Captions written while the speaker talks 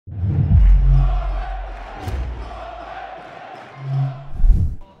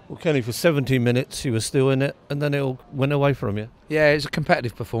Kenny, for 70 minutes you were still in it, and then it all went away from you. Yeah, it's a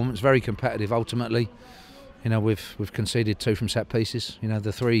competitive performance, very competitive. Ultimately, we've conceded 2 from set pieces.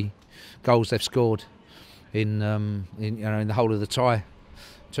 The 3 goals they've scored in the whole of the tie,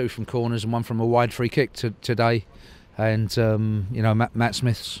 2 from corners and 1 from a wide free kick today. And Matt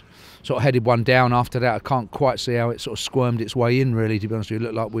Smith's sort of headed one down after that. I can't quite see how it sort of squirmed its way in, really, to be honest with you.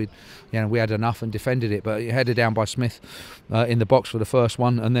 It looked like we had enough and defended it, but it headed down by Smith in the box for the first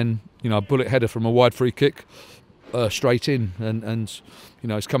one, and then a bullet header from a wide free kick straight in, and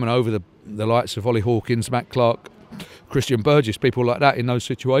it's coming over the likes of Ollie Hawkins, Matt Clark, Christian Burgess, people like that in those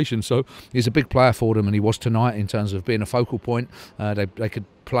situations. So he's a big player for them, and he was tonight in terms of being a focal point. They could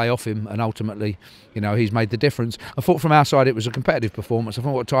play off him, and ultimately, he's made the difference. I thought from our side it was a competitive performance. I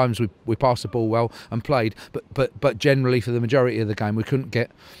thought at times we passed the ball well and played, but generally for the majority of the game we couldn't get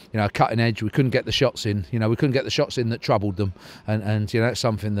a cutting edge. We couldn't get the shots in. We couldn't get the shots in that troubled them, and that's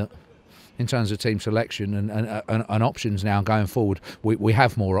something that, in terms of team selection and options now going forward, we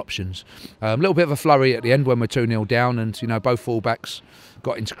have more options. A little bit of a flurry at the end when we're 2-0 down, and both fullbacks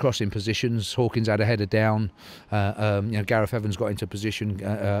got into crossing positions. Hawkins had a header down. Gareth Evans got into position.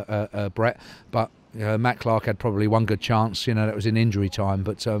 Brett, but Matt Clark had probably one good chance. That was in injury time.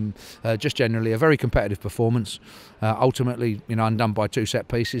 But just generally a very competitive performance. Ultimately, undone by 2 set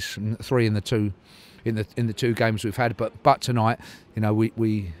pieces, 3 in the 2. In the 2 games we've had, but tonight,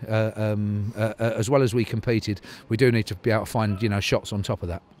 we as well as we competed, we do need to be able to find shots on top of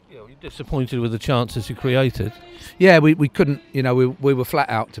that. Yeah, you're disappointed with the chances you created. Yeah, we couldn't. We were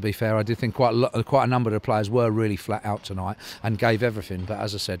flat out. To be fair, I did think quite a number of the players were really flat out tonight and gave everything. But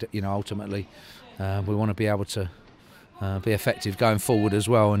as I said, ultimately, we want to be able to be effective going forward as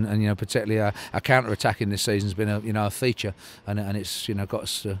well, and particularly our counter-attack in this season has been a feature, and it's got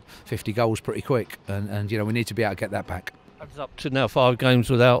us 50 goals pretty quick, and we need to be able to get that back. It's up to now 5 games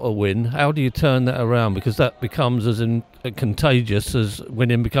without a win. How do you turn that around? Because that becomes as contagious as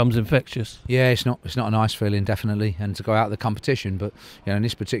winning becomes infectious. Yeah, it's not a nice feeling, definitely, and to go out of the competition. But in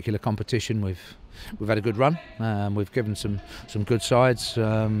this particular competition, we've had a good run. We've given some good sides,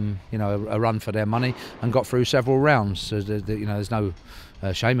 a run for their money, and got through several rounds. So there's no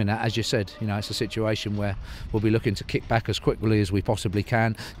shame in that. As you said, it's a situation where we'll be looking to kick back as quickly as we possibly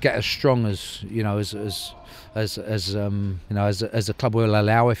can, get as strong as as a club will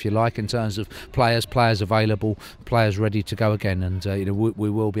allow, if you like, in terms of players available, players ready to go again, and we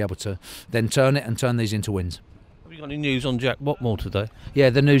will be able to then turn these into wins. Have you got any news on Jack Watmore today? Yeah,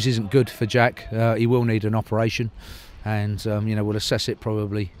 the news isn't good for Jack. He will need an operation, and we'll assess it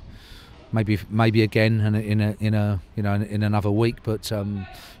probably. Maybe again in another week, but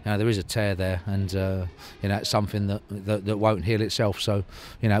there is a tear there, and it's something that won't heal itself. So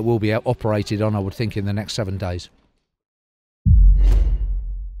it will be operated on, I would think, in the next 7 days.